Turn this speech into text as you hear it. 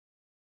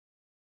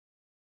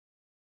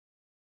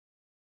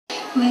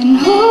When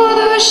all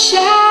the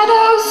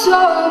shadows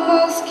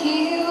almost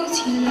killed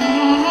your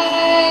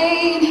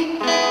light,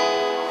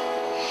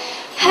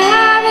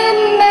 I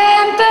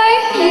remember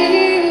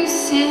you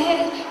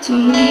said,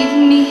 don't leave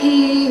me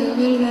here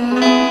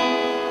alone.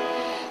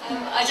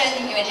 I don't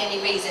think you had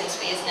any reason to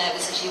be as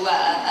nervous as you were.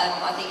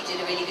 I think you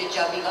did a really good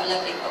job. You got a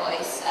lovely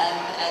voice, and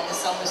the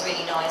song was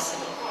really nice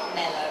and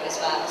mellow as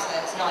well, so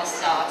it's a nice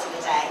start to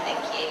the day. Thank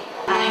you.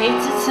 I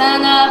hate to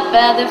turn up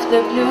out of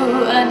the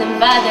blue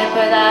uninvited,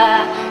 but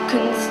I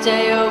couldn't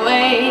stay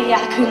away.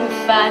 I couldn't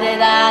fight it.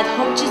 I'd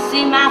hoped you'd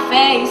see my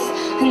face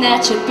and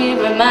that you'd be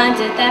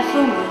reminded that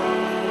for me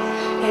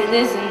it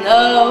isn't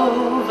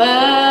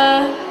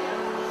over.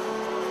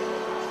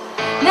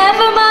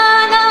 Never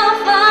mind, I'll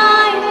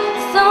find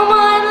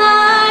someone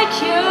like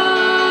you.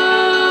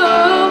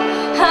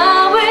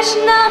 I wish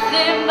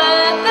nothing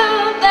but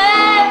the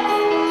best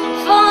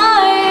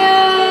for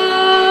you.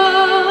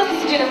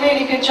 You did a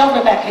really good job,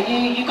 Rebecca.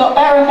 You got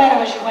better and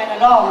better as you went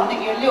along. I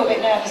think you were a little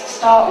bit nervous to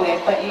start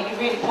with, but you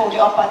really pulled it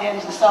off by the end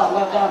of the song.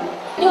 Well done.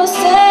 You're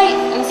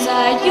safe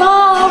inside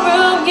your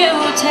room, you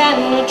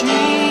tend to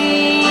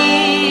dream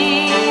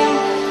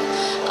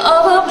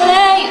of a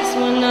place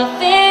where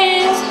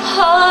nothing's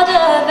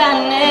harder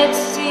than it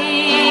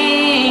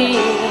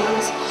seems.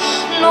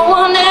 No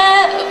one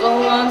ever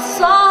wants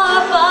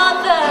or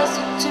bothers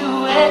to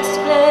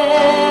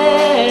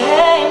explain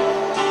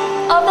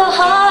of the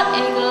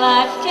heartache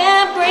life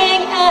can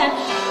bring and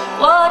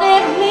what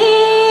it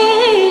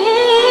means.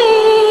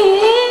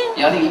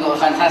 Yeah, I think you've got a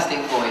fantastic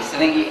voice. I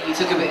think you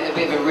took a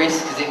bit of a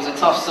risk because it was a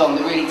tough song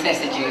that really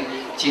tested you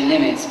to your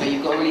limits, but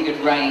you've got a really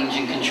good range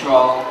and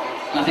control.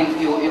 And I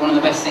think you're one of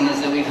the best singers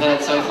that we've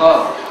heard so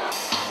far.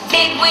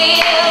 Big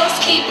wheels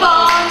keep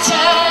on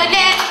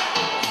turning.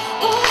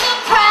 Ooh, the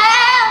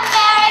proud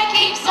fire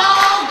keeps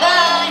on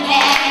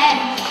burning,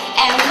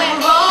 and we're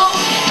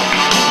rolling.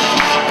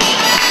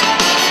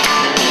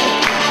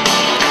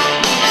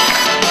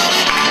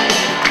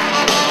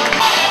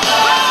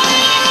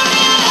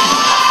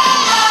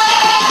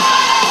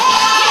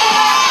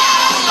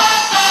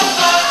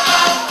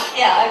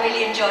 Yeah, I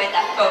really enjoyed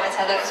that performance.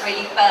 I thought it was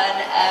really fun.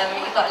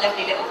 You've got a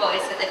lovely little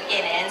voice at the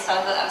beginning, so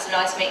I thought that was a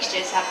nice mixture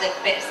to have the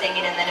bit of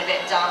singing and then a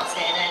bit of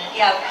dancing, and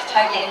yeah, I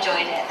totally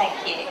enjoyed it. Thank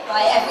you.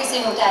 Right, every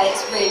single day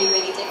it's really,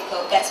 really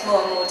difficult. It gets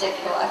more and more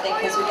difficult, I think,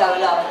 as we go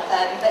along.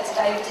 But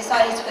today we've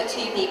decided to put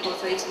 2 people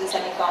through to the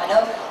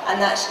semi-final, and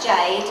that's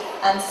Jade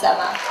and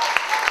Summer.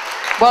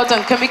 Well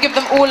done. Can we give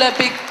them all a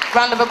big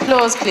round of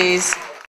applause, please?